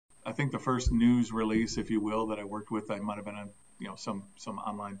I think the first news release, if you will, that I worked with, I might have been on, some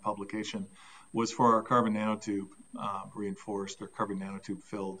online publication, was for our carbon nanotube reinforced or carbon nanotube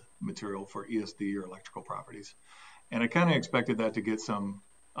filled material for ESD or electrical properties. And I kind of expected that to get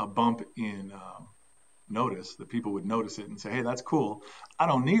a bump in notice, that people would notice it and say, hey, that's cool. I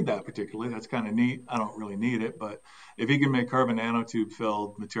don't need that particularly. That's kind of neat. I don't really need it. But if he can make carbon nanotube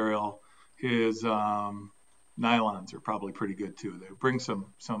filled material, his nylons are probably pretty good too. They bring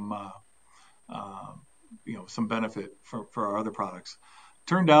some benefit for our other products.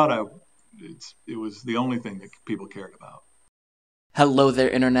 Turned out it was the only thing that people cared about. Hello there,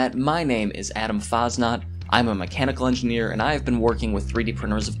 Internet. My name is Adam Fosnot. I'm a mechanical engineer, and I have been working with 3D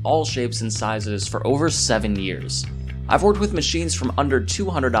printers of all shapes and sizes for over 7 years. I've worked with machines from under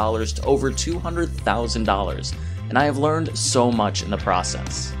 $200 to over $200,000, and I have learned so much in the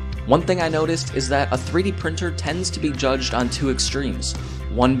process. One thing I noticed is that a 3D printer tends to be judged on two extremes,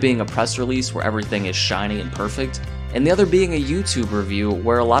 one being a press release where everything is shiny and perfect, and the other being a YouTube review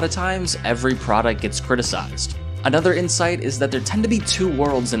where a lot of times every product gets criticized. Another insight is that there tend to be two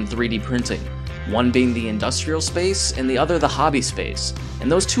worlds in 3D printing, one being the industrial space and the other the hobby space,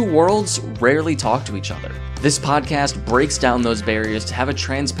 and those two worlds rarely talk to each other. This podcast breaks down those barriers to have a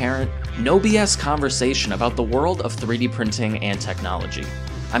transparent, no BS conversation about the world of 3D printing and technology.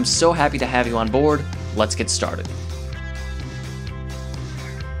 I'm so happy to have you on board. Let's get started.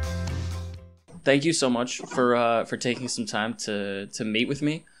 Thank you so much for taking some time to meet with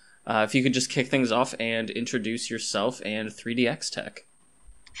me. If you could just kick things off and introduce yourself and 3DXTech.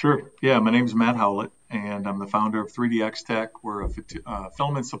 Sure. Yeah, my name is Matt Howlett, and I'm the founder of 3DXTech. We're a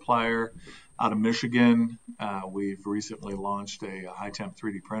filament supplier out of Michigan. We've recently launched a high-temp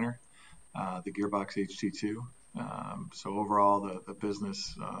 3D printer, the Gearbox HT2. So overall, the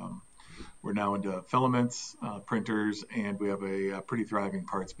business, we're now into filaments, printers, and we have a pretty thriving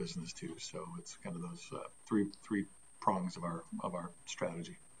parts business too. So it's kind of those three prongs of our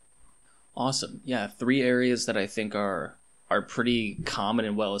strategy. Awesome. Yeah, three areas that I think are pretty common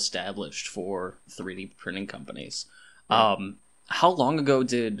and well established for 3D printing companies. How long ago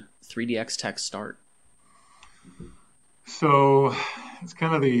did 3DXTech start? So it's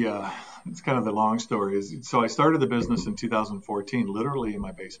kind of the long story. So I started the business in 2014, literally in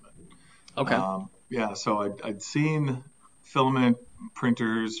my basement. Okay. So I'd seen filament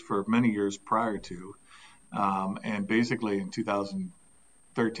printers for many years prior to, and basically in 2013-14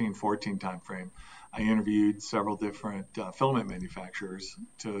 timeframe, I interviewed several different filament manufacturers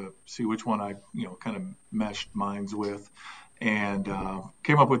to see which one I kind of meshed minds with, and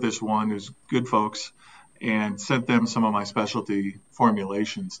came up with this one who's good folks, and sent them some of my specialty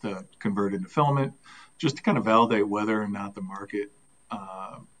formulations to convert into filament, just to kind of validate whether or not the market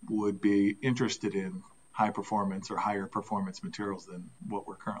would be interested in high performance or higher performance materials than what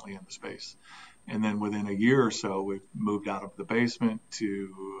we're currently in the space. And then within a year or so, we moved out of the basement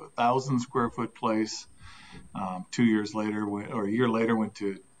to 1,000 square foot place. 2 years later, or a year later, went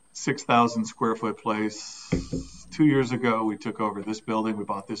to 6,000 square foot place. 2 years ago, we took over this building. We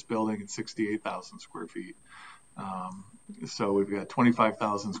bought this building at 68,000 square feet. So we've got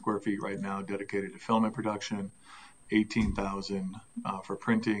 25,000 square feet right now dedicated to filament production, 18,000 for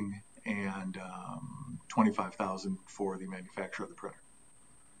printing, and 25,000 for the manufacture of the printer.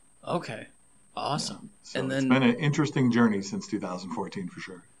 Okay, awesome. Yeah. So and it's then been an interesting journey since 2014 for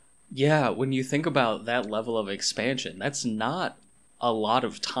sure. Yeah, when you think about that level of expansion, that's not a lot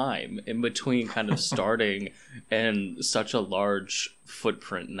of time in between kind of starting and such a large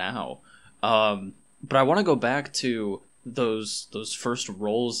footprint now. But I want to go back to those first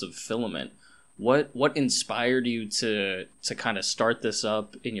rolls of filament. What inspired you to kind of start this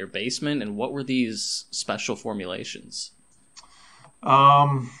up in your basement, and what were these special formulations?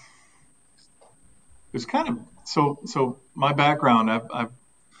 It's kind of so my background,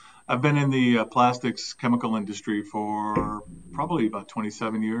 I've been in the plastics chemical industry for probably about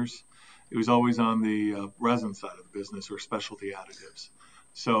 27 years. It was always on the resin side of the business, or specialty additives.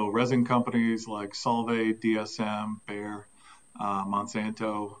 So resin companies like Solvay, DSM, Bayer,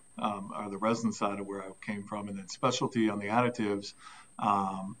 Monsanto are the resin side of where I came from. And then specialty on the additives,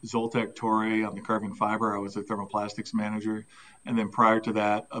 Zoltec, Toray on the carbon fiber. I was a thermoplastics manager. And then prior to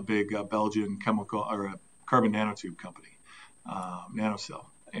that, a big Belgian chemical or a carbon nanotube company, Nanocell.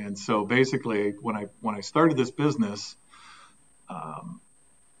 And so basically, when I started this business,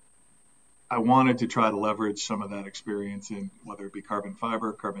 I wanted to try to leverage some of that experience in whether it be carbon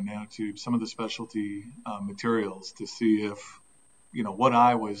fiber, carbon nanotube, some of the specialty materials, to see if, what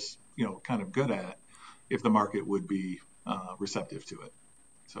I was, kind of good at, if the market would be receptive to it.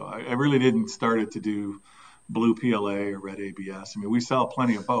 So I really didn't start it to do blue PLA or red ABS. I mean, we sell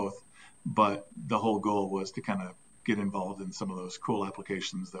plenty of both, but the whole goal was to kind of get involved in some of those cool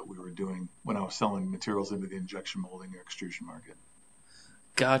applications that we were doing when I was selling materials into the injection molding or extrusion market.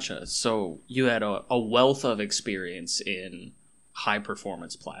 Gotcha. So you had a wealth of experience in high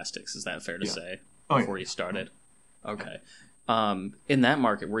performance plastics. Is that fair to say? Before you started? Okay. In that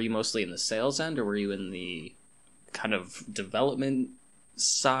market, were you mostly in the sales end, or were you in the kind of development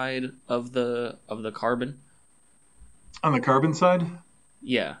side of the carbon? On the carbon side?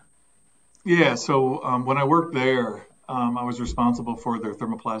 Yeah. Yeah. So when I worked there, I was responsible for their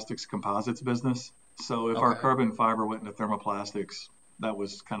thermoplastics composites business. So if our carbon fiber went into thermoplastics, that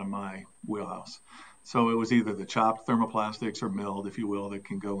was kind of my wheelhouse. So it was either the chopped thermoplastics or milled, if you will, that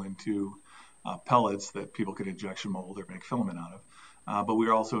can go into pellets that people could injection mold or make filament out of. But we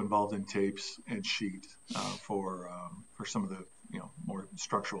were also involved in tapes and sheet for some of the more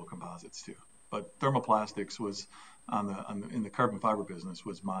structural composites too. But thermoplastics was in the carbon fiber business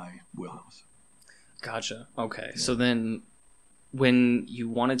was my wheelhouse. Gotcha. Okay. Yeah. So then, when you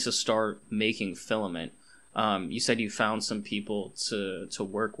wanted to start making filament, you said you found some people to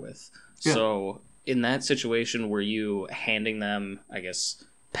work with. Yeah. So in that situation, were you handing them, I guess,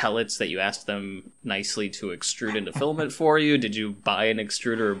 pellets that you asked them nicely to extrude into filament for you? Did you buy an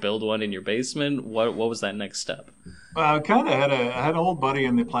extruder or build one in your basement? What was that next step? I kind of had an old buddy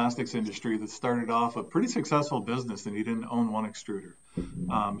in the plastics industry that started off a pretty successful business, and he didn't own one extruder.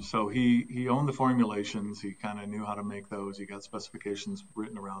 So he owned the formulations. He kind of knew how to make those. He got specifications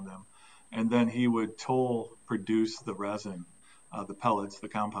written around them. And then he would toll produce the resin, the pellets, the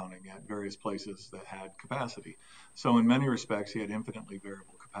compounding at various places that had capacity. So in many respects, he had infinitely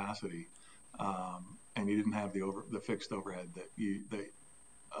variable capacity, and he didn't have the fixed overhead that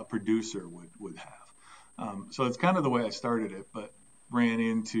a producer would have. So it's kind of the way I started it, but ran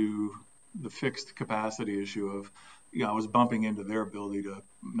into the fixed capacity issue of, I was bumping into their ability to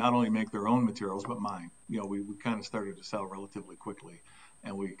not only make their own materials, but mine. We kind of started to sell relatively quickly.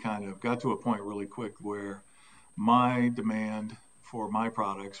 And we kind of got to a point really quick where my demand for my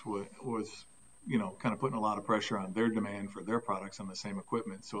products was kind of putting a lot of pressure on their demand for their products on the same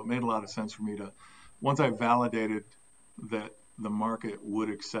equipment. So it made a lot of sense for me to, once I validated that the market would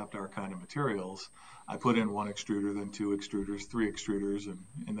accept our kind of materials, I put in one extruder, then two extruders, three extruders,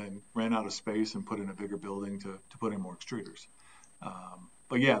 and then ran out of space and put in a bigger building to put in more extruders.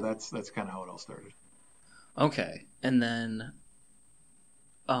 But yeah, that's kind of how it all started. Okay. And then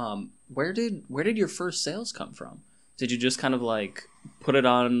where did your first sales come from? Did you just kind of like put it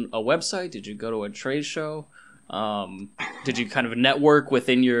on a website? Did you go to a trade show? Did you kind of network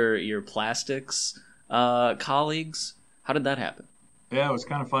within your plastics colleagues? How did that happen? Yeah, it was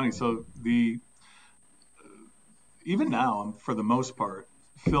kind of funny. So even now, for the most part,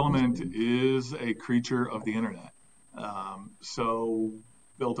 filament is a creature of the internet. So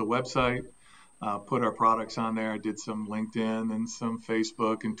built a website, put our products on there. I did some LinkedIn and some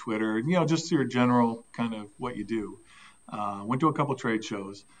Facebook and Twitter, just your general kind of what you do. Went to a couple trade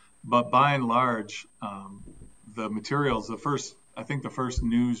shows, but by and large, the materials, the first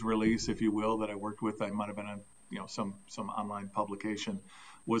news release, if you will, that I worked with, I might have been on, some online publication,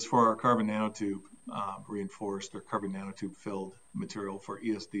 was for our carbon nanotube reinforced or carbon nanotube filled material for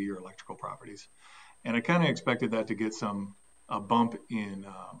ESD or electrical properties. And I kind of expected that to get a bump in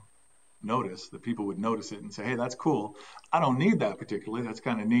notice, that people would notice it and say, hey, that's cool. I don't need that particularly. That's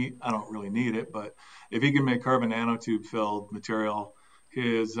kind of neat. I don't really need it. But if he can make carbon nanotube filled material,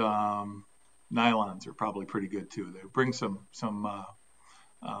 his nylons are probably pretty good too. They bring some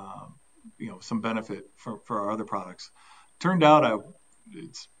benefit for our other products. Turned out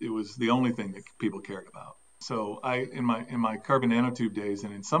it was the only thing that people cared about. So in my carbon nanotube days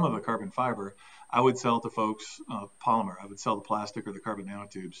and in some of the carbon fiber, I would sell to folks polymer. I would sell the plastic or the carbon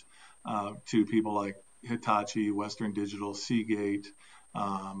nanotubes to people like Hitachi, Western Digital, Seagate,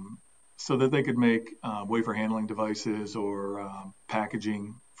 so that they could make wafer handling devices or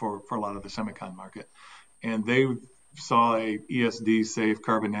packaging for a lot of the semicon market. And they saw a ESD safe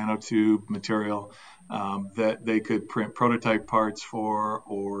carbon nanotube material that they could print prototype parts for,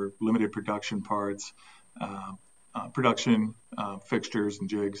 or limited production parts, production fixtures and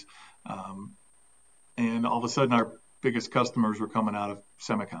jigs. And all of a sudden our biggest customers were coming out of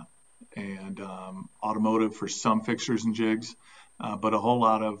semicon and automotive for some fixtures and jigs, but a whole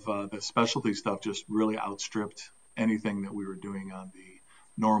lot of the specialty stuff just really outstripped anything that we were doing on the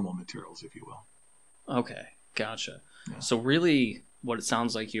normal materials, if you will. Okay, gotcha. Yeah. So really what it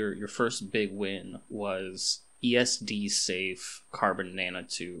sounds like your first big win was ESD safe carbon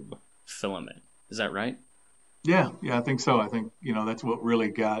nanotube filament. Is that right? Yeah, I think so. I think, that's what really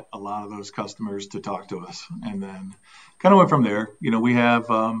got a lot of those customers to talk to us. And then kind of went from there. We have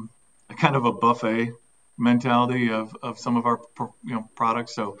a kind of a buffet mentality of some of our,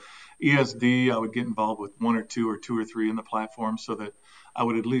 products. So ESD, I would get involved with one or two or three in the platform so that I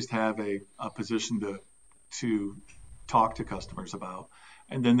would at least have a position to talk to customers about.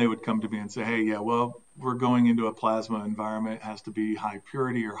 And then they would come to me and say, hey, yeah, well, we're going into a plasma environment. It has to be high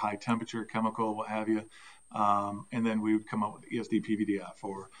purity or high temperature, chemical, what have you. And then we would come up with ESD PVDF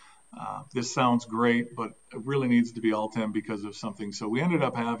or this sounds great, but it really needs to be Altem because of something. So we ended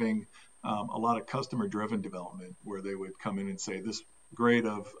up having a lot of customer driven development where they would come in and say this grade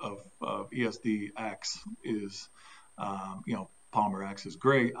of ESDX is, polymer X is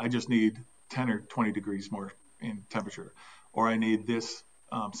great. I just need 10 or 20 degrees more in temperature, or I need this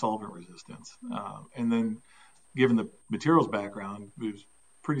solvent resistance. And then given the materials background, it was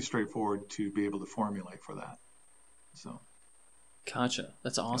pretty straightforward to be able to formulate for that. So, gotcha.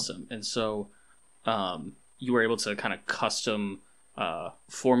 That's awesome. And so, you were able to kind of custom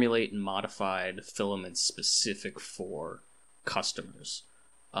formulate and modified filaments specific for customers.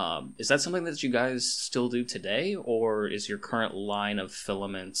 Is that something that you guys still do today, or is your current line of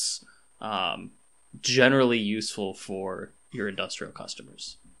filaments generally useful for your industrial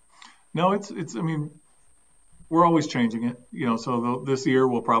customers? No, it's. I mean, we're always changing it. So this year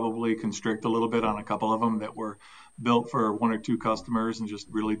we'll probably constrict a little bit on a couple of them that were built for one or two customers and just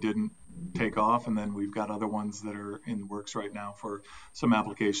really didn't take off. And then we've got other ones that are in the works right now for some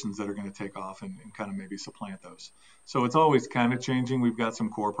applications that are going to take off and kind of maybe supplant those. So it's always kind of changing. We've got some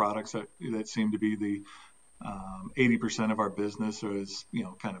core products that seem to be the 80% of our business, or is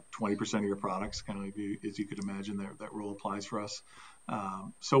kind of 20% of your products, kind of like as you could imagine that rule applies for us.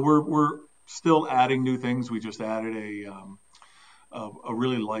 So we're still adding new things. We just added a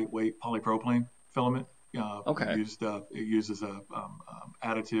really lightweight polypropylene filament. Okay. It uses a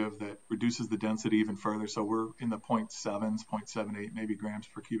additive that reduces the density even further. So we're in the 0.7s, 0.78 maybe grams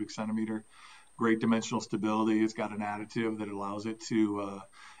per cubic centimeter. Great dimensional stability. It's got an additive that allows it to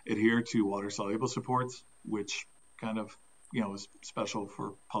adhere to water soluble supports, which kind of is special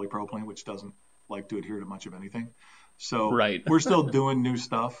for polypropylene, which doesn't like to adhere to much of anything. So right. We're still doing new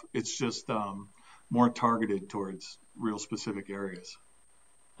stuff. It's just more targeted towards real specific areas.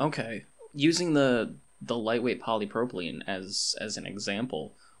 Okay. Using the lightweight polypropylene as an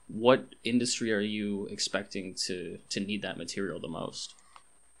example, what industry are you expecting to need that material the most?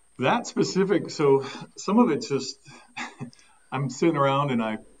 That specific, so some of it's just, I'm sitting around and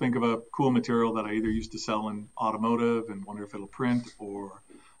I think of a cool material that I either used to sell in automotive and wonder if it'll print or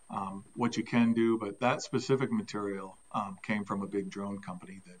what you can do. But that specific material came from a big drone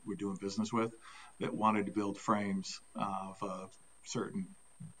company that we're doing business with that wanted to build frames of a certain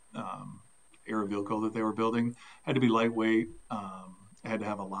air vehicle that they were building. Had to be lightweight, had to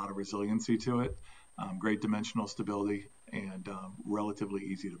have a lot of resiliency to it, great dimensional stability, and relatively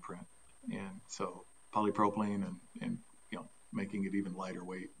easy to print. And so polypropylene and making it even lighter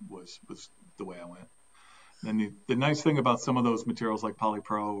weight was the way I went. And the nice thing about some of those materials like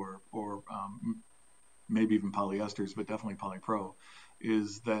polypro or maybe even polyesters, but definitely polypro,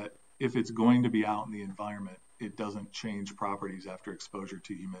 is that if it's going to be out in the environment, it doesn't change properties after exposure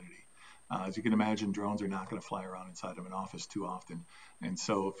to humidity. As you can imagine, drones are not going to fly around inside of an office too often. And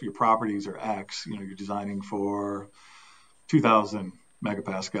so if your properties are X, you're designing for 2,000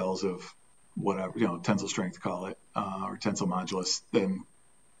 megapascals of whatever, tensile strength, call it, or tensile modulus, then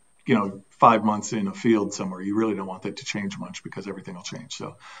 5 months in a field somewhere, you really don't want that to change much because everything will change.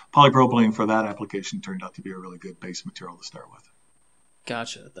 So polypropylene for that application turned out to be a really good base material to start with.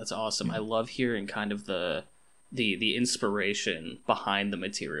 Gotcha. That's awesome. Yeah. I love hearing kind of the inspiration behind the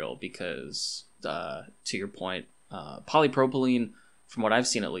material because, to your point, polypropylene, from what I've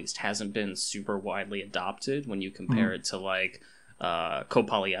seen at least, hasn't been super widely adopted when you compare it to like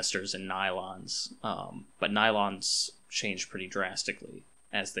copolyesters and nylons. But nylons change pretty drastically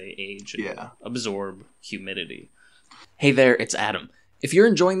as they age and absorb humidity. Hey there, it's Adam. If you're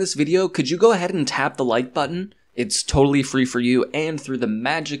enjoying this video, could you go ahead and tap the like button? It's totally free for you, and through the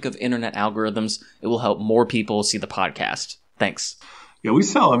magic of internet algorithms, it will help more people see the podcast. Thanks. Yeah, we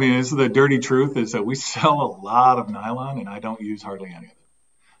sell, this is the dirty truth, is that we sell a lot of nylon, and I don't use hardly any of it.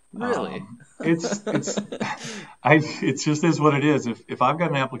 Really? It's just is what it is. If I've got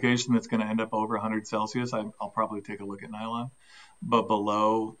an application that's going to end up over 100 Celsius, I'll probably take a look at nylon. But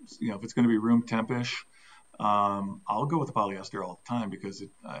below, if it's going to be room tempish, I'll go with the polyester all the time because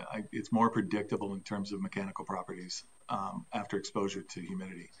it's more predictable in terms of mechanical properties after exposure to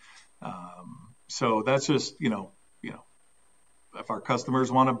humidity. So that's just, if our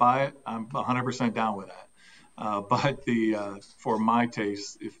customers want to buy it, I'm 100% down with that. But for my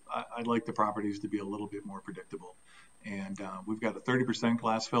taste, if I'd like the properties to be a little bit more predictable. And we've got a 30%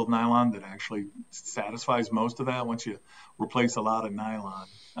 glass-filled nylon that actually satisfies most of that. Once you replace a lot of nylon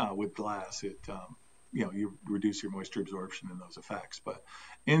with glass, you reduce your moisture absorption and those effects. But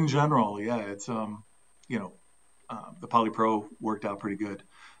in general, yeah, it's the polypro worked out pretty good.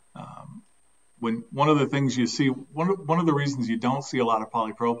 When one of the things you see, one of the reasons you don't see a lot of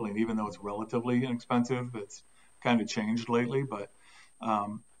polypropylene, even though it's relatively inexpensive, it's kind of changed lately. But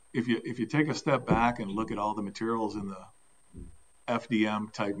if you take a step back and look at all the materials in the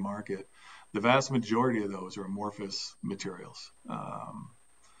FDM type market, the vast majority of those are amorphous materials.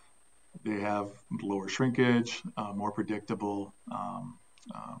 They have lower shrinkage, more predictable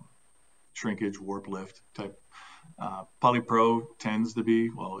shrinkage, warp lift type. Polypro tends to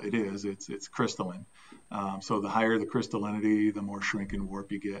be, it's crystalline. So the higher the crystallinity, the more shrink and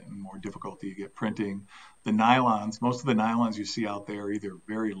warp you get and more difficulty you get printing. The nylons, most of the nylons you see out there are either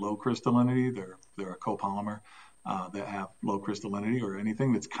very low crystallinity, they're a copolymer that have low crystallinity, or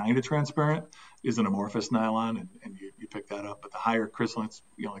anything that's kind of transparent is an amorphous nylon, and you pick that up. But the higher crystalline,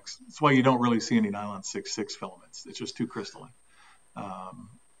 that's why you don't really see any nylon 6,6 filaments. It's just too crystalline.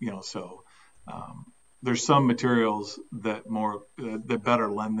 There's some materials that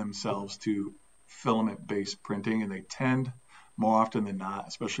better lend themselves to filament-based printing, and they tend more often than not,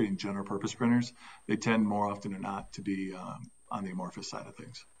 especially in general purpose printers, they tend more often than not to be on the amorphous side of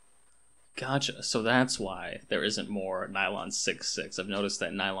things. Gotcha. So that's why there isn't more nylon 6,6. I've noticed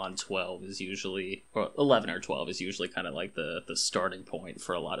that nylon 12 is usually, or 11 or 12 is usually kind of like the starting point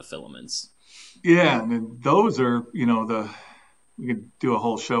for a lot of filaments. Yeah, and then those are, we could do a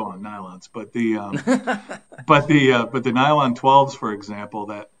whole show on nylons, but the nylon 12s, for example,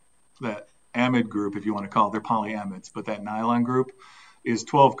 that amide group, if you want to call it, they're polyamides, but that nylon group is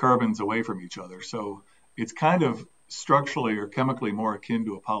 12 carbons away from each other. So it's kind of structurally or chemically more akin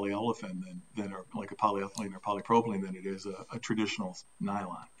to a polyolefin than like a polyethylene or polypropylene than it is a traditional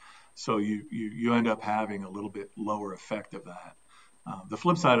nylon. So you end up having a little bit lower effect of that. The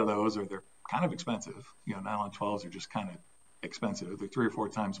flip side of those are they're kind of expensive. Nylon 12s are just kind of expensive. They're 3 or 4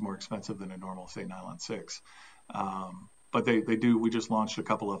 times more expensive than a normal, say, nylon 6. But they do. We just launched a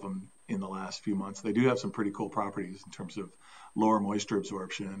couple of them in the last few months. They do have some pretty cool properties in terms of lower moisture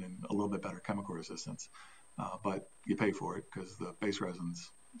absorption and a little bit better chemical resistance. But you pay for it because the base resin's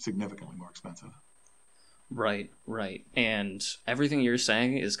significantly more expensive. Right. And everything you're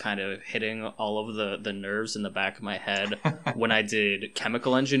saying is kind of hitting all of the nerves in the back of my head when I did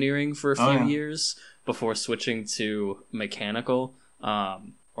chemical engineering for a few years before switching to mechanical.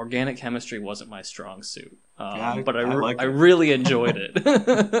 Organic chemistry wasn't my strong suit, but I really enjoyed it.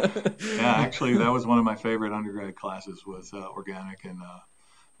 Yeah, actually, that was one of my favorite undergrad classes was organic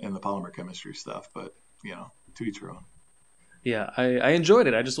and the polymer chemistry stuff. But to each your own. Yeah, I enjoyed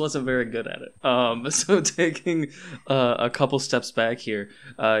it. I just wasn't very good at it. So taking a couple steps back here,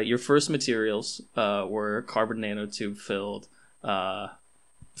 your first materials were carbon nanotube filled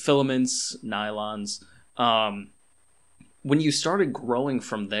filaments, nylons. When you started growing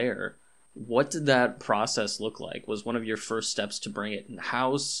from there, what did that process look like? Was one of your first steps to bring it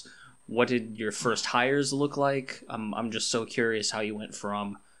in-house? What did your first hires look like? I'm just so curious how you went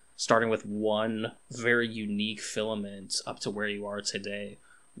from starting with one very unique filament up to where you are today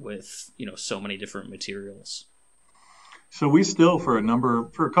with, so many different materials. So we still, for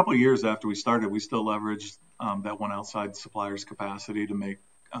a couple of years after we started, we still leveraged that one outside supplier's capacity to make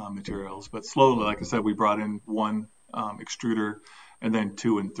materials. But slowly, like I said, we brought in one extruder and then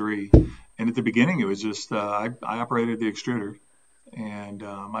 2 and 3. And at the beginning, it was just, I operated the extruder, and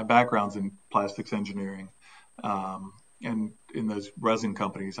my background's in plastics engineering. And in those resin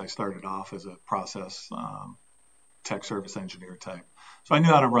companies, I started off as a process tech service engineer type. So I knew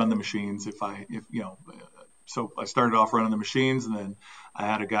how to run the machines. So I started off running the machines, and then I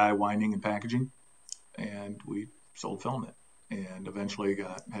had a guy winding and packaging, and we sold filament. And eventually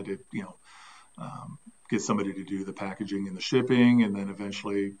had to get somebody to do the packaging and the shipping, and then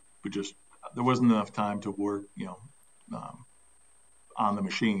eventually there wasn't enough time to work on the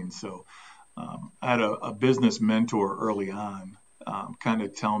machine. So I had a business mentor early on kind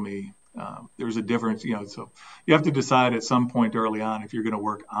of tell me there's a difference, so you have to decide at some point early on if you're going to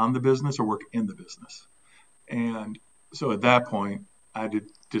work on the business or work in the business. And so at that point, I had to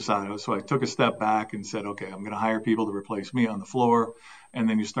decide. So I took a step back and said, okay, I'm going to hire people to replace me on the floor. And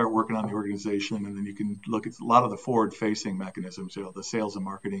then you start working on the organization, and then you can look at a lot of the forward-facing mechanisms, the sales and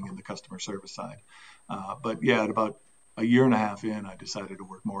marketing and the customer service side. But yeah, at about a year and a half in, I decided to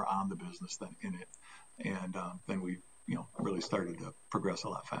work more on the business than in it. And then we, really started to progress a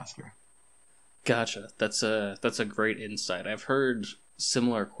lot faster. Gotcha. That's a great insight. I've heard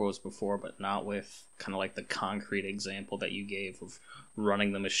similar quotes before, but not with kind of like the concrete example that you gave of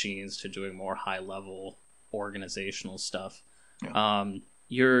running the machines to doing more high level organizational stuff. Yeah.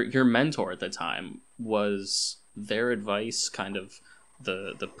 Your mentor at the time, was their advice kind of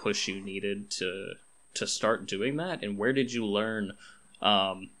the push you needed to start doing that? And where did you learn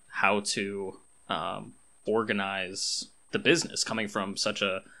how to organize the business, coming from such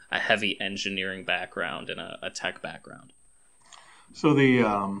a heavy engineering background and a tech background? So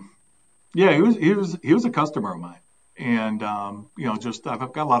yeah, he was a customer of mine, and just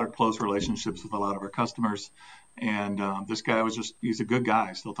I've got a lot of close relationships with a lot of our customers, and this guy he's a good guy.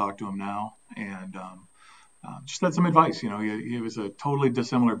 I still talk to him now, and just had some advice. He was a totally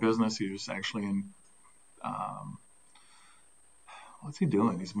dissimilar business. He was actually in what's he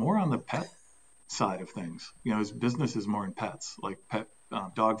doing? He's more on the pet side of things. His business is more in pets, like pet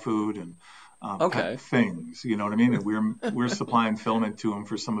dog food and Okay. pet things. You know what I mean? And we're supplying filament to him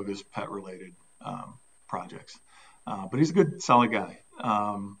for some of his pet related projects. But he's a good, solid guy.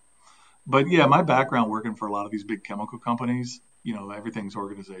 But yeah, my background working for a lot of these big chemical companies, everything's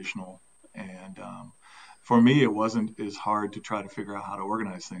organizational. And for me, it wasn't as hard to try to figure out how to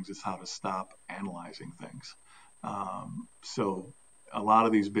organize things. It's how to stop analyzing things. So a lot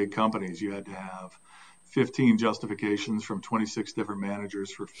of these big companies, you had to have 15 justifications from 26 different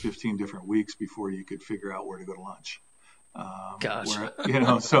managers for 15 different weeks before you could figure out where to go to lunch.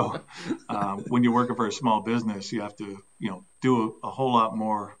 Gotcha. So when you're working for a small business, you have to, do a whole lot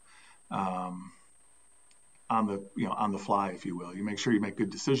more on the fly, if you will. You make sure you make good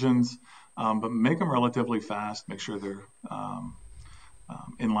decisions, but make them relatively fast. Make sure they're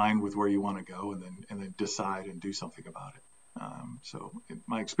in line with where you want to go, and then decide and do something about it.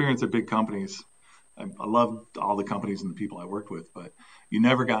 My experience at big companies, I loved all the companies and the people I worked with, but you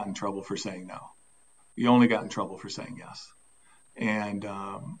never got in trouble for saying no. You only got in trouble for saying yes. And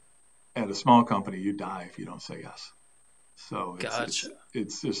at a small company, you die if you don't say yes. So Gotcha.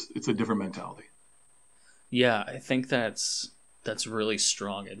 it's a different mentality. Yeah, I think that's really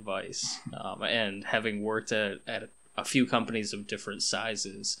strong advice. And having worked at a few companies of different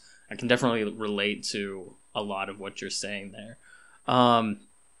sizes, I can definitely relate to a lot of what you're saying there.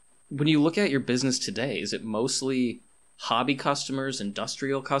 When you look at your business today, is it mostly hobby customers,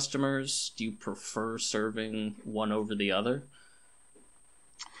 industrial customers? Do you prefer serving one over the other?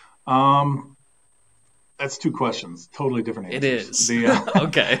 That's two questions, totally different It answers. is.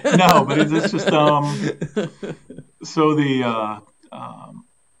 Okay. No, but it's just so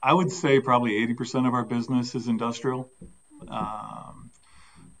I would say probably 80% of our business is industrial.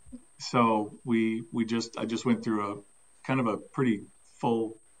 So I just went through a kind of a pretty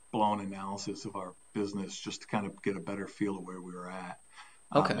full blown analysis of our business just to kind of get a better feel of where we were at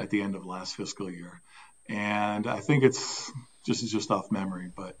the end of last fiscal year. And I think it's just off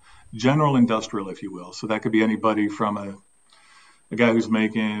memory, but general industrial, if you will. So that could be anybody from a guy who's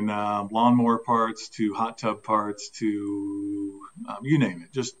making lawnmower parts to hot tub parts to you name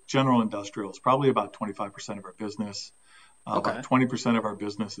it. Just general industrial is probably about 25% of our business. About 20% of our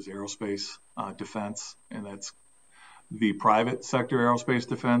business is aerospace defense, and that's the private sector aerospace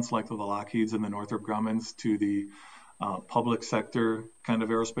defense, like the Lockheeds and the Northrop Grummans, to the public sector kind of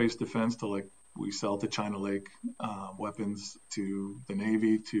aerospace defense, to like we sell to China Lake weapons, to the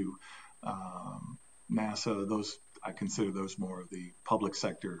Navy, to NASA. Those I consider those more of the public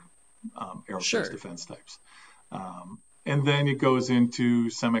sector aerospace defense types. And then it goes into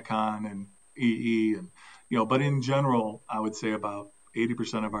semicon and EE, and but in general, I would say about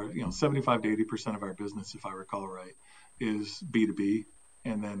 80% of our, 75 to 80% of our business, if I recall right, is B2B,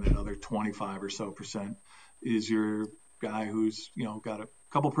 and then another 25 or so percent is your guy who's got a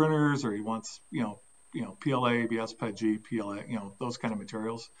couple printers, or he wants PLA, ABS, PETG, PLA, those kind of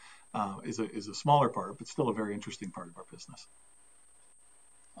materials. Is a smaller part, but still a very interesting part of our business.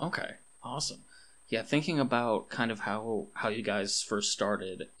 Okay, awesome. Yeah, thinking about kind of how you guys first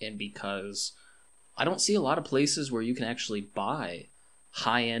started, and because I don't see a lot of places where you can actually buy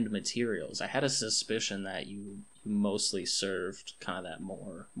high-end materials. I had a suspicion that you mostly served kind of that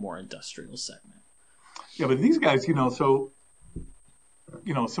more industrial segment. Yeah, but these guys, some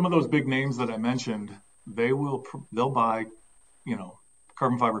of those big names that I mentioned, they'll buy,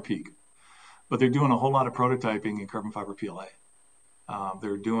 carbon fiber PEEK, but they're doing a whole lot of prototyping in carbon fiber PLA.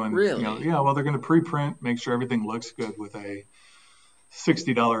 They're doing, really? They're going to pre-print, make sure everything looks good with a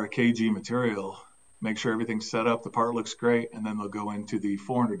 $60 a kg material, make sure everything's set up, the part looks great, and then they'll go into the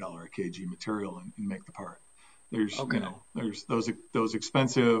 $400 a kg material and make the part. There's, there's those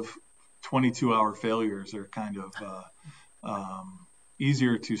expensive 22-hour failures are kind of,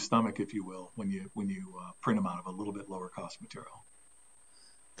 easier to stomach, if you will, when you print them out of a little bit lower cost material.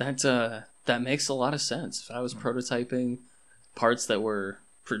 That makes a lot of sense. If I was prototyping parts that were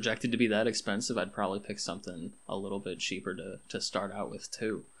projected to be that expensive, I'd probably pick something a little bit cheaper to start out with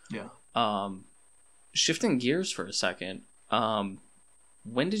too. Yeah. Shifting gears for a second,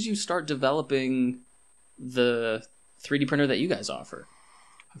 when did you start developing the 3D printer that you guys offer?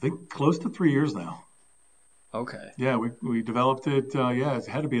 I think close to 3 years now. Okay. Yeah, we developed it. It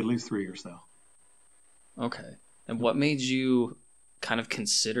had to be at least 3 years now. Okay. And what made you kind of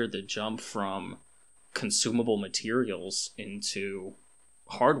consider the jump from consumable materials into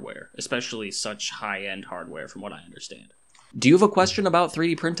hardware, especially such high-end hardware, from what I understand? Do you have a question about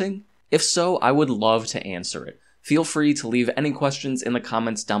 3D printing? If so, I would love to answer it. Feel free to leave any questions in the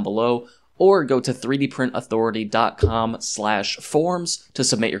comments down below, or go to 3dprintauthority.com/forums to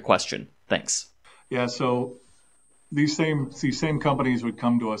submit your question. Thanks. Yeah, so these same companies would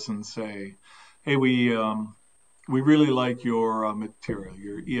come to us and say, "Hey, we really like your material,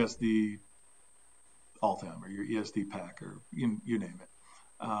 your ESD Altam or your ESD pack, or you name it.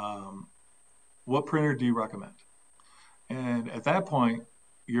 What printer do you recommend?" And at that point,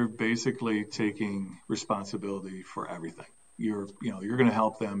 you're basically taking responsibility for everything. You're going to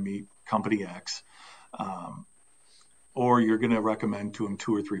help them meet company X, or you're going to recommend to them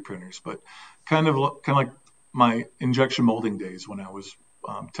 2 or 3 printers. But kind of like my injection molding days when I was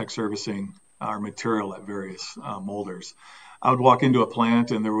tech servicing our material at various molders, I would walk into a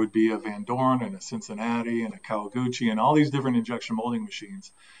plant and there would be a Van Dorn and a Cincinnati and a Kawaguchi and all these different injection molding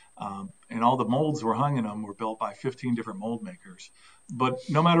machines. And all the molds were hung in them were built by 15 different mold makers. But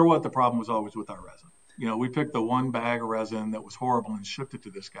no matter what, the problem was always with our resin. We picked the one bag of resin that was horrible and shipped it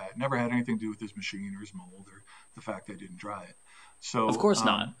to this guy. It never had anything to do with his machine or his mold or the fact I didn't dry it. So of course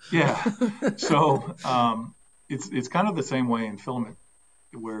not. Yeah. So it's kind of the same way in filament,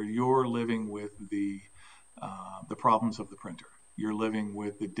 where you're living with the problems of the printer. You're living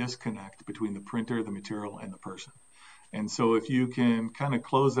with the disconnect between the printer, the material, and the person. And so if you can kind of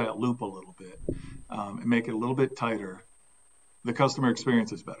close that loop a little bit and make it a little bit tighter, the customer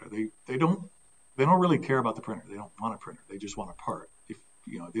experience is better. They don't really care about the printer. They don't want a printer. They just want a part. If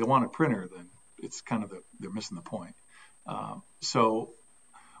they want a printer, then it's kind of they're missing the point. So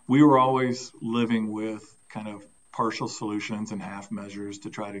we were always living with kind of partial solutions and half measures to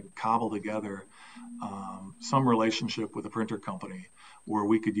try to cobble together some relationship with a printer company where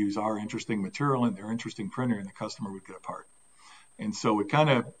we could use our interesting material and their interesting printer, and the customer would get a part. And so we kind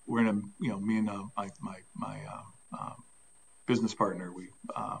of me and my business partner, we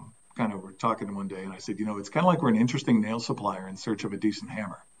kind of were talking one day, and I said, it's kind of like we're an interesting nail supplier in search of a decent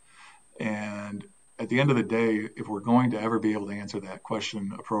hammer. And at the end of the day, if we're going to ever be able to answer that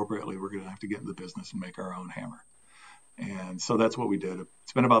question appropriately, we're going to have to get in the business and make our own hammer. And so that's what we did.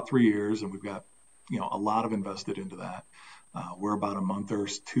 It's been about 3 years, and we've got a lot of invested into that. We're about a month or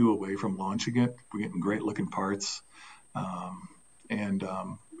 2 away from launching it. We're getting great looking parts, and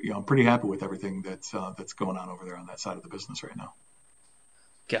I'm pretty happy with everything that's going on over there on that side of the business right now.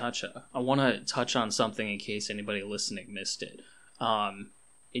 Gotcha. I want to touch on something in case anybody listening missed it.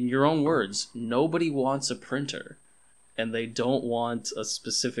 In your own words, nobody wants a printer, and they don't want a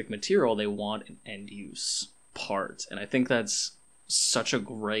specific material. They want an end-use part. And I think that's such a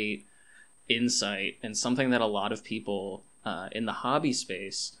great insight and something that a lot of people in the hobby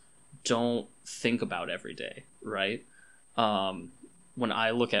space don't think about every day, right? When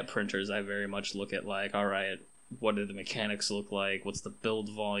I look at printers, I very much look at like, all right, what do the mechanics look like? What's the build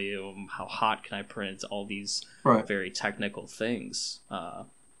volume? How hot can I print? All these very technical things.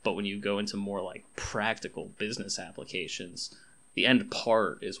 But when you go into more like practical business applications, the end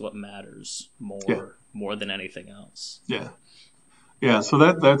part is what matters more than anything else. Yeah.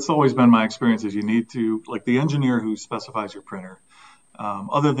 So that's always been my experience, is you need to, like the engineer who specifies your printer,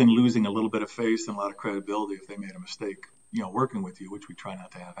 other than losing a little bit of face and a lot of credibility if they made a mistake, working with you, which we try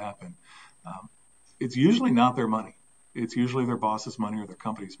not to have happen. It's usually not their money. It's usually their boss's money or their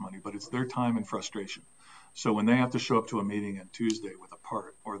company's money, but it's their time and frustration. So when they have to show up to a meeting on Tuesday with a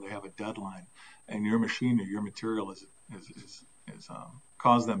part, or they have a deadline, and your machine or your material is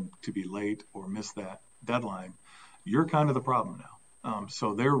caused them to be late or miss that deadline, you're kind of the problem now.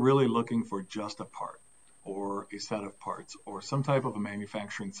 So they're really looking for just a part or a set of parts or some type of a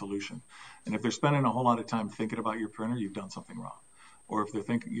manufacturing solution. And if they're spending a whole lot of time thinking about your printer, you've done something wrong. Or if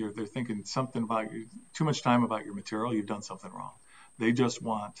they're thinking something about too much time about your material, you've done something wrong. They just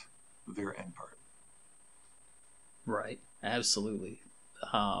want their end part. Right. Absolutely.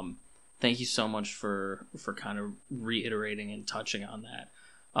 Thank you so much for kind of reiterating and touching on that.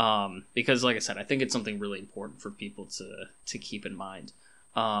 Because, like I said, I think it's something really important for people to keep in mind.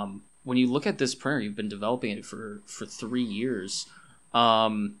 When you look at this printer, you've been developing it for 3 years.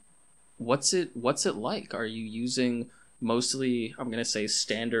 What's it like? Are you using mostly, I'm gonna say,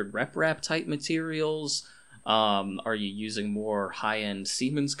 standard rep wrap type materials? Are you using more high-end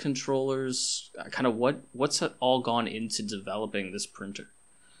Siemens controllers? Kind of what's all gone into developing this printer?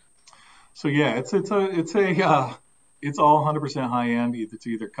 So yeah, it's all 100% high end. It's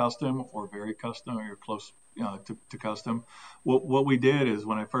either custom or very custom or close to custom. What we did is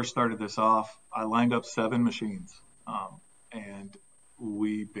when I first started this off, I lined up 7 machines, and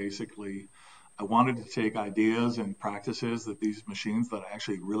we basically I wanted to take ideas and practices that these machines that I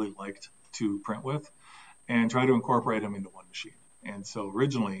actually really liked to print with, and try to incorporate them into one machine. And so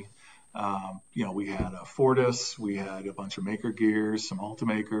originally, we had a Fortis, we had a bunch of maker gears, some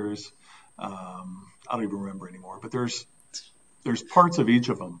Ultimakers. I don't even remember anymore, but there's parts of each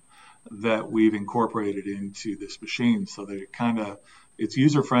of them that we've incorporated into this machine so that it's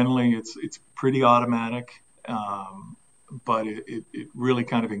user friendly. It's pretty automatic, but it really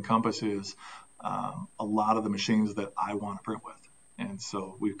kind of encompasses a lot of the machines that I want to print with. And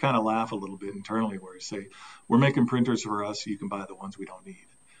so we kind of laugh a little bit internally where we say, we're making printers for us, so you can buy the ones we don't need.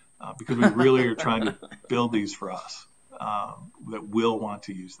 Because we really are trying to build these for us that will want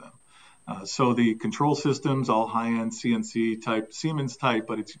to use them. So the control systems, all high-end CNC type, Siemens type,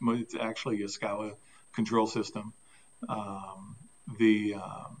 but it's actually a SCAWA control system. The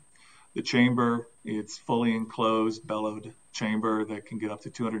chamber, it's fully enclosed, bellowed chamber that can get up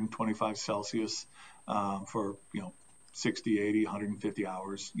to 225 Celsius for 60, 80, 150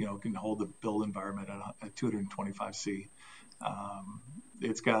 hours. Can hold the build environment at 225 C.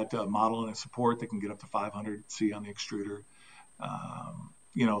 It's got a model and a support that can get up to 500 C on the extruder.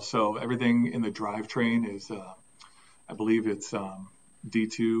 So everything in the drivetrain is, I believe it's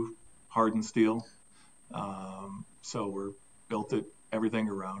D2 hardened steel. So we're built everything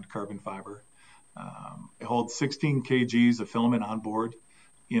around carbon fiber. It holds 16 kgs of filament on board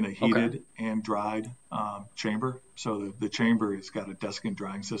in a heated and dried chamber. So the chamber has got a desiccant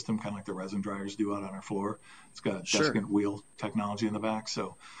drying system, kind of like the resin dryers do out on our floor. It's got desiccant wheel technology in the back.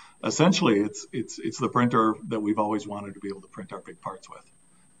 So essentially, it's the printer that we've always wanted to be able to print our big parts with.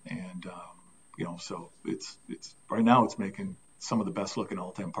 And so it's right now it's making some of the best looking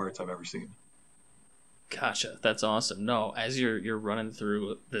all-time parts I've ever seen. Gotcha, that's awesome. No, as you're running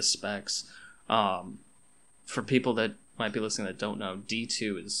through the specs, for people that might be listening that don't know,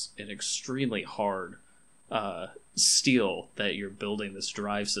 D2 is an extremely hard steel that you're building this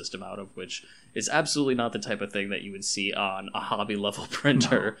drive system out of, which is absolutely not the type of thing that you would see on a hobby level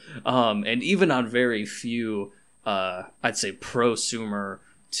printer. No. And even on very few, I'd say prosumer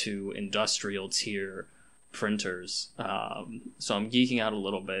to industrial tier printers. So I'm geeking out a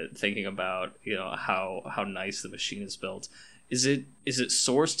little bit thinking about how nice the machine is built. Is it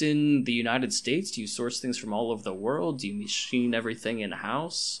sourced in the United States? Do you source things from all over the world? Do you machine everything in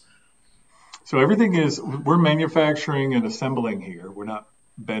house? So we're manufacturing and assembling here. We're not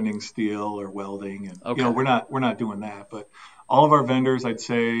bending steel or welding, and we're not doing that. But all of our vendors, I'd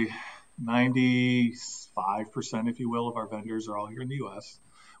say 95%, if you will, of our vendors are all here in the U.S.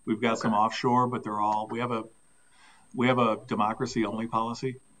 We've got some offshore, but we have a democracy only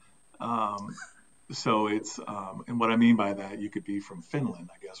policy. So it's and what I mean by that, you could be from Finland,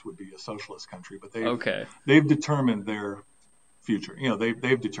 I guess, would be a socialist country, but they've determined their future.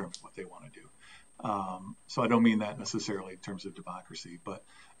 They've determined what they want to do. So I don't mean that necessarily in terms of democracy, but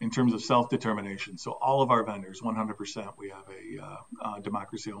in terms of self-determination. So all of our vendors, 100%, we have a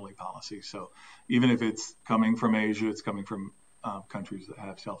democracy-only policy. So even if it's coming from Asia, it's coming from countries that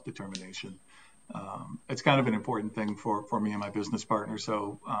have self-determination. It's kind of an important thing for me and my business partner.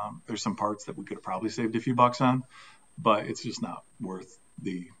 So there's some parts that we could have probably saved a few bucks on, but it's just not worth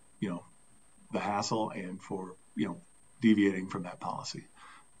the hassle and for deviating from that policy.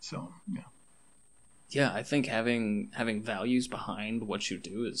 So yeah. Yeah, I think having values behind what you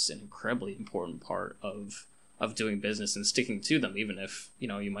do is an incredibly important part of doing business and sticking to them, even if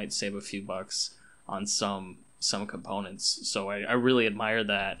you might save a few bucks on some components. So I really admire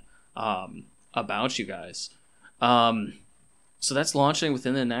that about you guys. So that's launching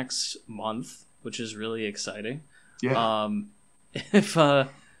within the next month, which is really exciting. Yeah. If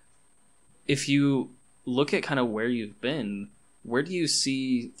you look at kind of where you've been, where do you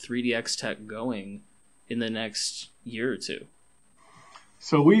see 3DXTech going in the next year or two?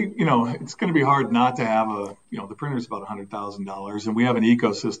 So it's going to be hard not to have the printer is about $100,000, and we have an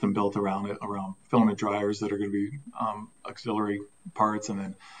ecosystem built around it, around filament dryers that are going to be auxiliary parts, and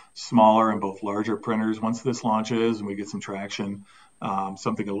then smaller and both larger printers. Once this launches and we get some traction,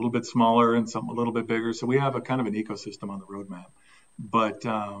 something a little bit smaller and something a little bit bigger. So we have a kind of an ecosystem on the roadmap. But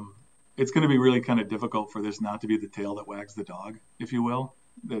it's going to be really kind of difficult for this not to be the tail that wags the dog, if you will.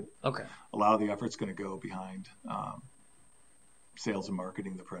 That Okay. a lot of the effort's going to go behind sales and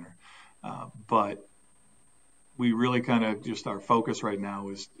marketing the printer. But we really kind of just our focus right now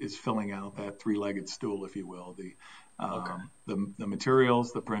is filling out that three-legged stool, if you will, the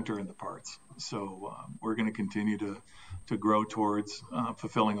materials, the printer, and the parts. So we're going to continue to grow towards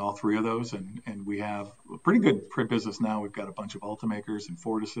fulfilling all three of those, and we have a pretty good print business now. We've got a bunch of Ultimakers and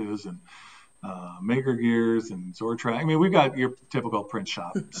Fortises and Maker Gears and Zortrack. I mean, we've got your typical print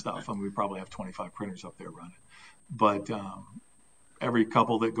shop stuff, and we probably have 25 printers up there running. But every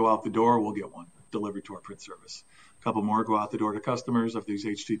couple that go out the door, we'll get one delivered to our print service. A couple more go out the door to customers. Of these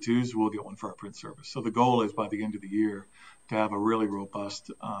HT2s, we'll get one for our print service. So the goal is by the end of the year to have a really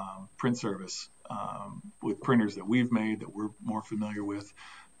robust print service with printers that we've made, that we're more familiar with,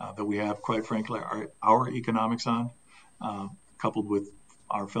 that we have, quite frankly, our economics on, coupled with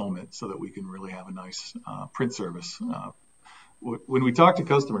our filament, so that we can really have a nice print service. When we talk to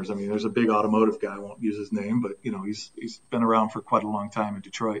customers, I mean, there's a big automotive guy, I won't use his name, but he's been around for quite a long time in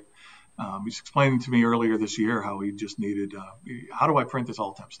Detroit. He's explaining to me earlier this year how he just needed, how do I print this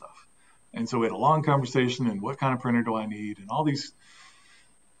Ultem stuff? And so we had a long conversation, and what kind of printer do I need? And all these,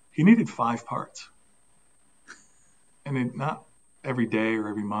 he needed 5 parts. And then not every day or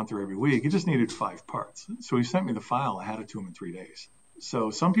every month or every week, he just needed 5 parts. So he sent me the file, I had it to him in 3 days.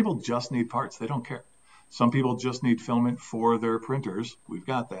 So some people just need parts, they don't care. Some people just need filament for their printers. We've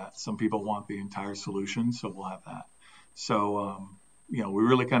got that. Some people want the entire solution, so we'll have that. So, we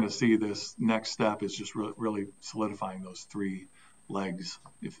really kind of see this next step is just really solidifying those 3 legs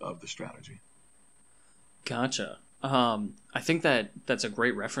of the strategy. Gotcha. I think that's a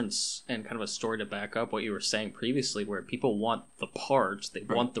great reference and kind of a story to back up what you were saying previously, where people want the parts, they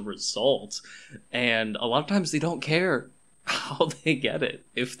want the result, and a lot of times they don't care how they get it.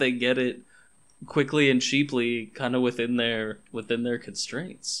 If they get it quickly and cheaply, kind of within their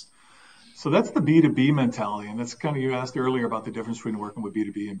constraints. So that's the B2B mentality, and that's kind of, you asked earlier about the difference between working with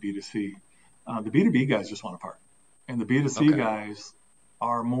B2B and B2C. The B2B guys just want a part, and the B2C guys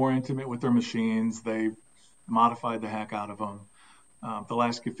are more intimate with their machines. They've modified the heck out of them. They'll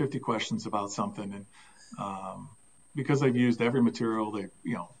ask you 50 questions about something, and because they've used every material,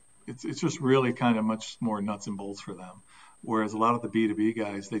 it's just really kind of much more nuts and bolts for them. Whereas a lot of the B2B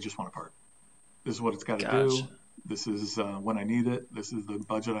guys, they just want a part. This is what it's got to do. This is when I need it. This is the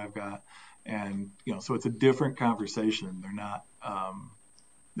budget I've got. And, so it's a different conversation.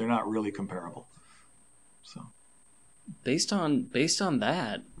 They're not really comparable. So based on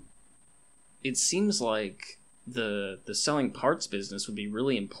that, it seems like the selling parts business would be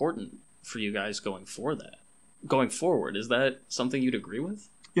really important for you guys going forward. Is that something you'd agree with?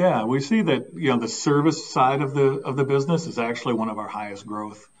 Yeah, we see that, the service side of the business is actually one of our highest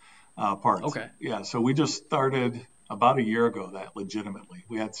growth parts. Okay. Yeah, so we just started about a year ago that legitimately.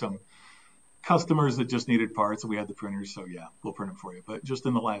 We had some customers that just needed parts, and we had the printers, so yeah, we'll print them for you. But just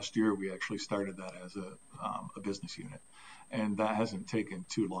in the last year, we actually started that as a business unit, and that hasn't taken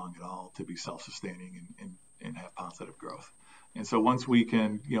too long at all to be self-sustaining and have positive growth. And so once we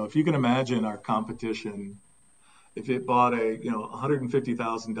can, if you can imagine our competition, if it bought a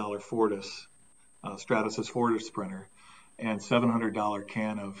 $150,000 Fortis, Stratasys Fortis printer, and $700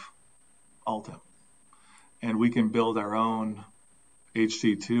 can of Ultem, and we can build our own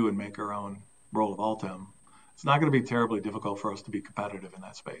HT2 and make our own roll of Ultem, it's not going to be terribly difficult for us to be competitive in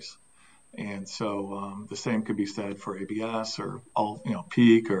that space. And so the same could be said for ABS or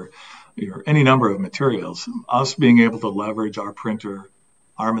PEEK or any number of materials. Us being able to leverage our printer,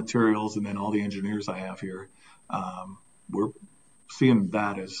 our materials, and then all the engineers I have here, we're seeing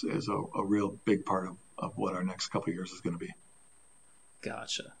that as a real big part of what our next couple of years is going to be.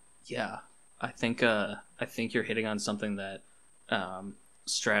 Gotcha. Yeah, I think you're hitting on something that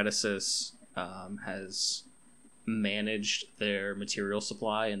Stratasys has managed their material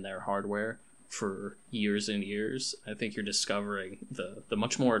supply and their hardware for years and years. I think you're discovering the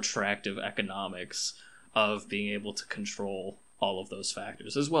much more attractive economics of being able to control all of those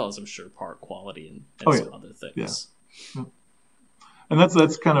factors, as well as, I'm sure, part quality and some other things. Yeah. And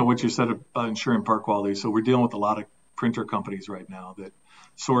that's kind of what you said about ensuring part quality. So we're dealing with a lot of printer companies right now that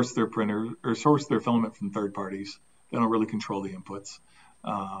source their printer or source their filament from third parties. They don't really control the inputs.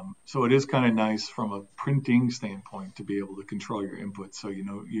 So it is kind of nice from a printing standpoint to be able to control your inputs, so you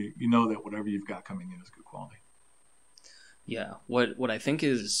know that whatever you've got coming in is good quality. Yeah, what I think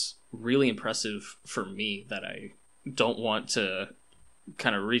is really impressive for me, that I don't want to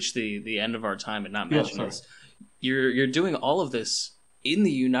kind of reach the end of our time and not mention is you're doing all of this in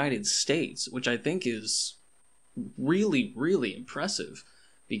the United States, which I think is really, really impressive,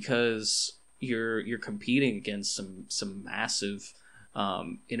 because you're competing against some massive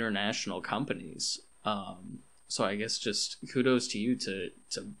international companies. So I guess just kudos to you to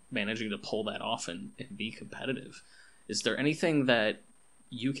managing to pull that off and be competitive. Is there anything that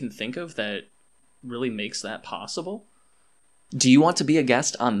you can think of that really makes that possible? Do you want to be a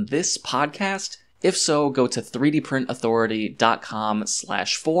guest on this podcast? If so, go to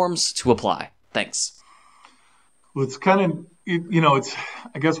 3dprintauthority.com/forms to apply. Thanks. Well, it's kind of, it's,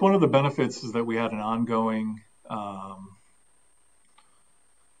 I guess one of the benefits is that we had an ongoing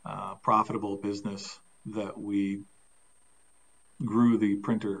profitable business that we grew the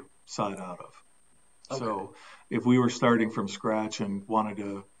printer side out of. Okay. So if we were starting from scratch and wanted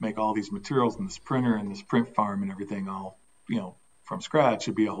to make all these materials in this printer and this print farm and everything all, from scratch,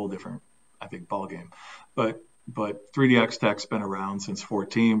 it'd be a whole different, I think, ball game. But 3DXTech's been around since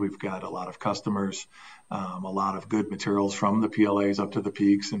 2014. We've got a lot of customers, a lot of good materials from the PLAs up to the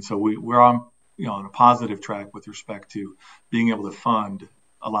peaks. And so we're on a positive track with respect to being able to fund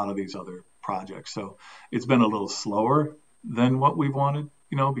a lot of these other projects. So it's been a little slower than what we've wanted,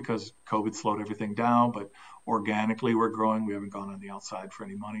 because COVID slowed everything down, but organically we're growing. We haven't gone on the outside for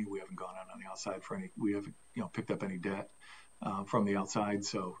any money. We haven't gone on the outside we haven't, picked up any debt from the outside.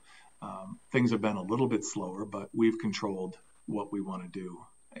 So things have been a little bit slower, but we've controlled what we want to do.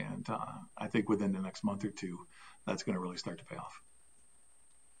 And I think within the next month or two, that's going to really start to pay off.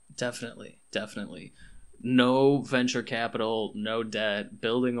 Definitely. No venture capital, no debt,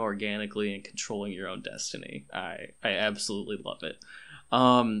 building organically and controlling your own destiny. I absolutely love it.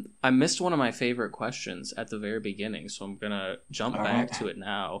 I missed one of my favorite questions at the very beginning, so I'm going to jump back to it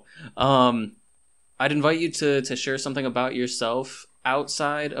now. I'd invite you to share something about yourself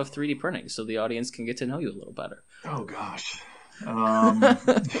outside of 3D printing so the audience can get to know you a little better. Oh, gosh.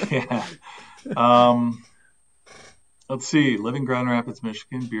 Let's see. Live in Grand Rapids,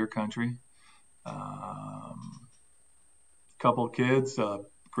 Michigan, beer country. Couple of kids,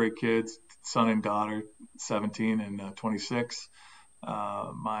 great kids, son and daughter, 17 and 26.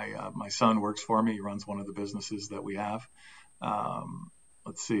 My son works for me. He runs one of the businesses that we have.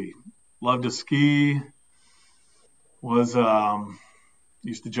 Let's see. Love to ski. Used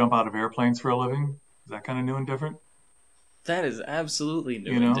to jump out of airplanes for a living. Is that kind of new and different? That is absolutely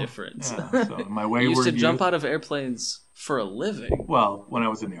new and different. Yeah, so my wayward you used to jump out of airplanes for a living? Well, when I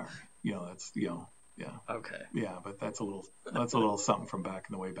was in the Army. That's, yeah. Okay. Yeah, but that's a little something from back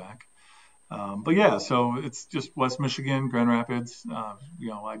in the way back. But yeah, so it's just West Michigan, Grand Rapids. I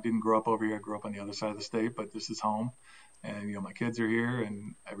didn't grow up over here. I grew up on the other side of the state, but this is home. And, my kids are here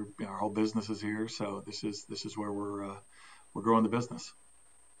and our whole business is here. So this is where we're growing the business.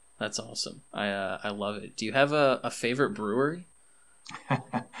 That's awesome. I love it. Do you have a favorite brewery?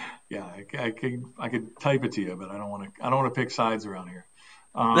 Yeah, I could type it to you, but I don't want to pick sides around here.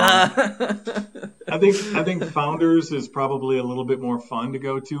 I think Founders is probably a little bit more fun to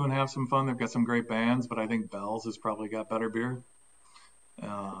go to and have some fun. They've got some great bands, but I think Bell's has probably got better beer.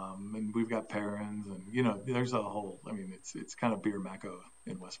 And we've got Perrins, and there's a whole. I mean, it's kind of beer mecca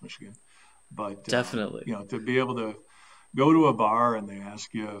in West Michigan. But definitely, to be able to go to a bar and they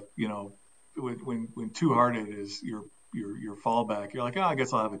ask you, when Two Hearted is your fallback, you're like, I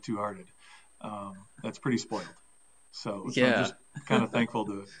guess I'll have a Two Hearted. That's pretty spoiled. So I'm just kind of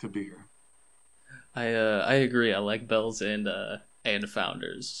thankful to be here. I agree. I like Bell's and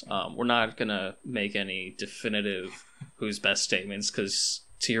Founders. We're not gonna make any definitive who's best statements because,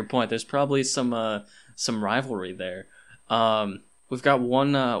 to your point, there's probably some rivalry there. We've got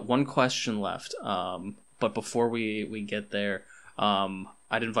one question left. But before we get there,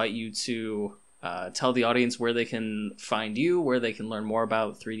 I'd invite you to tell the audience where they can find you, where they can learn more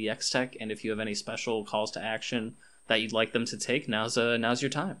about 3DXTech, and if you have any special calls to action that you'd like them to take, now's your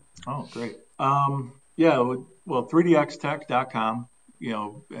time. Oh, great. Well, 3dxtech.com,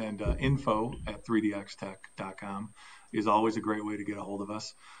 and info@3dxtech.com is always a great way to get a hold of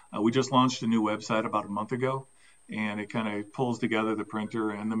us. We just launched a new website about a month ago, and it kind of pulls together the printer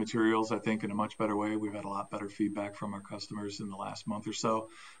and the materials, I think, in a much better way. We've had a lot better feedback from our customers in the last month or so.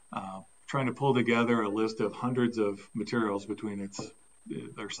 Trying to pull together a list of hundreds of materials between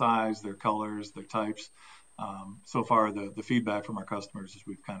their size, their colors, their types. So far, the feedback from our customers is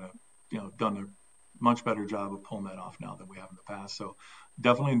we've kind of done a much better job of pulling that off now than we have in the past. So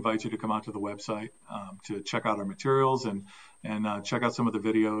definitely invite you to come out to the website to check out our materials and check out some of the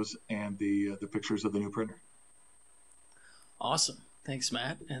videos and the pictures of the new printer. Awesome. Thanks,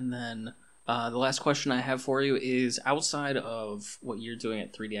 Matt. And then the last question I have for you is, outside of what you're doing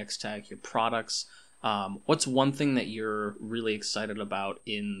at 3DXTech, your products, What's one thing that you're really excited about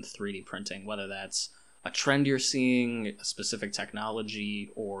in 3D printing, whether that's a trend you're seeing, a specific technology,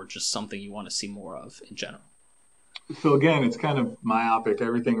 or just something you want to see more of in general? So again, it's kind of myopic.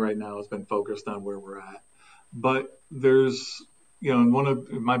 Everything right now has been focused on where we're at. But there's, and one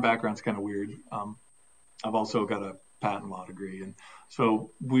of my background's kind of weird. I've also got a patent law degree, and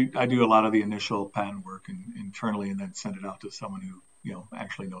so I do a lot of the initial patent work internally, and then send it out to someone who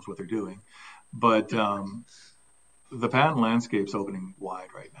actually knows what they're doing. But the patent landscape's opening wide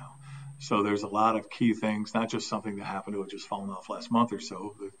right now. So there's a lot of key things, not just something that happened to have just fallen off last month or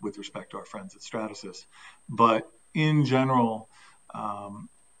so with respect to our friends at Stratasys, but in general,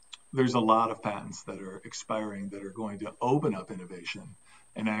 there's a lot of patents that are expiring that are going to open up innovation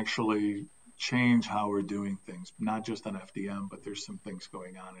and actually change how we're doing things, not just on FDM, but there's some things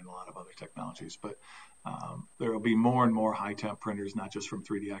going on in a lot of other technologies. But there will be more and more high-temp printers, not just from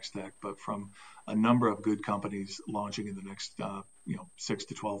 3DXTech, but from a number of good companies launching in the next 6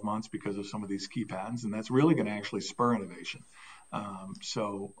 to 12 months because of some of these key patents, and that's really going to actually spur innovation.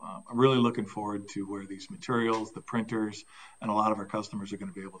 So I'm really looking forward to where these materials, the printers, and a lot of our customers are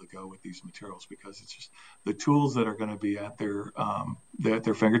going to be able to go with these materials, because it's just the tools that are going to be at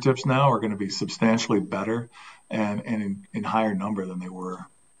their fingertips now are going to be substantially better and in higher number than they were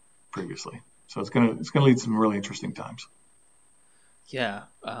previously. So it's going to lead to some really interesting times. Yeah,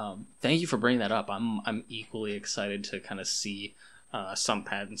 thank you for bringing that up. I'm equally excited to kind of see some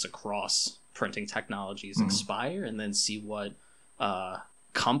patents across printing technologies expire, and then see what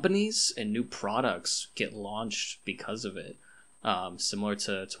companies and new products get launched because of it. Similar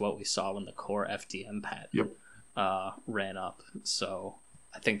to what we saw when the core FDM patent ran up. So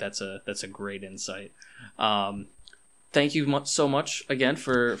I think that's a great insight. Thank you so much again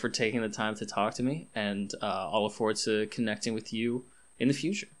for taking the time to talk to me, and I'll look forward to connecting with you in the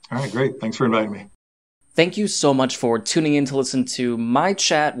future. All right, great. Thanks for inviting me. Thank you so much for tuning in to listen to my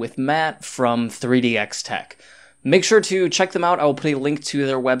chat with Matt from 3DXTech. Make sure to check them out. I will put a link to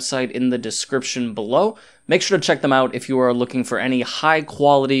their website in the description below. Make sure to check them out if you are looking for any high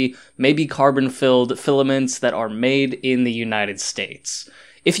quality, maybe carbon-filled filaments that are made in the United States.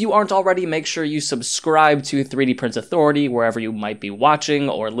 If you aren't already, make sure you subscribe to 3D Print Authority wherever you might be watching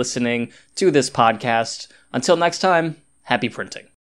or listening to this podcast. Until next time, happy printing.